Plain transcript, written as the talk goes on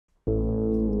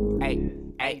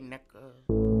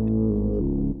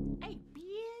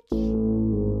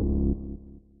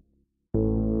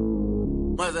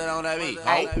on that beat?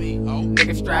 Hey,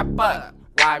 niggas strap up.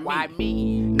 Why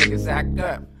me? Niggas act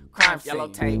up. Crime scene. Yellow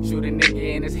tape. Shoot a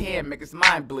nigga in his head, make his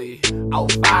mind bleed.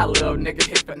 05, little nigga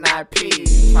hit for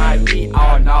 9P. Try me,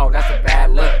 oh no, that's a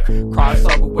bad look.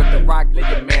 Crossover with the rock, leave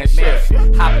your man shift.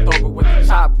 Hopped over with the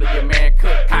chop, leave your man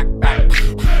cook. Cock back.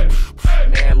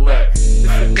 Man, look, this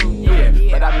a new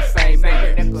year, but I be same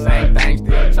nigga. Same thing,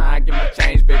 still trying to get my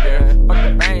change bigger.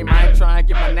 Fuck the fame, I ain't trying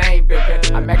to get my name bigger.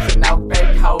 I'm maxing out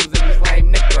fake hoes in these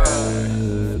lame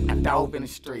niggas. I dove in the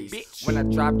streets. Bitch. When I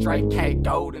drop Drake, can't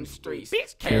gold in the streets.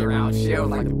 Bitch. Carry around shells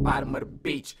like the bottom of the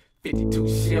beach. 52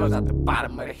 shells at the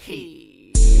bottom of the heat.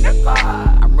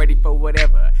 I'm ready for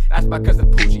whatever. That's my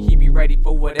cousin Poochie, he be ready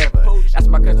for whatever. That's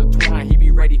my cousin Twine, he be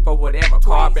ready for whatever.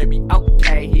 Car baby,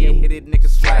 okay, he'll hit it, nigga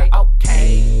swag.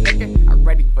 Okay, nigga, I'm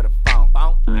ready for the phone.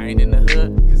 I ain't in the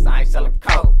hood, cause I ain't selling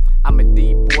coke. I'm a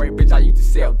D-boy, bitch, I used to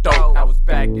sell dope. I was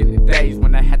back in the days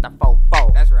when I had the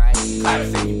 4-4. That's right. Clap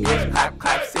city, bitch,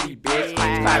 clap city, bitch.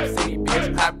 Clap city,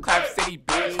 bitch, clap city,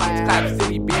 bitch. Clap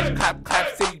city, bitch,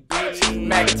 clap city, bitch.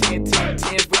 Mac 10,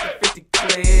 10s with the 50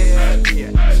 clips.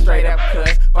 Yeah, straight up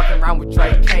cuss. Fucking around with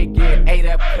Drake, can't get 8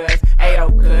 up cuss.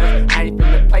 8-0 cuss. I ain't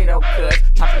finna play no cuss.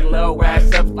 Chop your little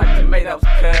ass up like tomatoes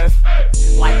cuss.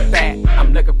 Like that,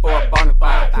 I'm looking for a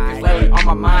bonafide. Cause lately on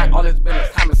my mind, all it's been is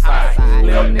homicide.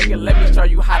 Little nigga, let me show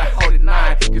you how to hold it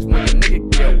 9. Cause when your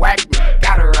nigga get whacked,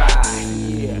 gotta ride.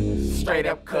 Yeah, straight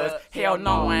up cuz. Hell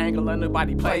no, I ain't gonna let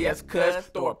nobody play us cuz.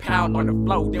 Throw a pound on the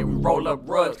floor, then we roll up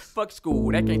rugs. Fuck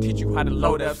school, that can't teach you how to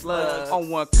load up slugs. On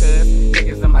one cuz,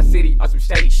 niggas in my city on some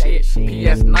shady shit.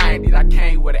 PS90, I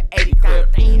came with an 80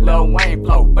 clip. Lil Wayne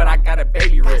flow, but I got a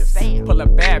baby wrist. Pull a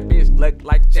bad bitch, look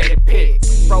like Jada Pitt.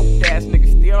 Broke ass nigga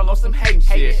still on some hating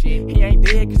shit. He ain't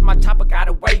dead cause my chopper got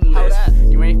a waiting list.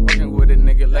 You ain't fucking with a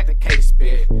nigga, let the case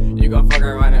spit. You gon' fuck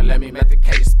around and let me let the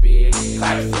case spit.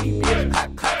 Clap city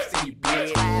bitch, clap city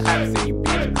bitch. Clap city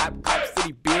bitch, clap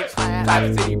city bitch.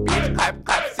 Clap city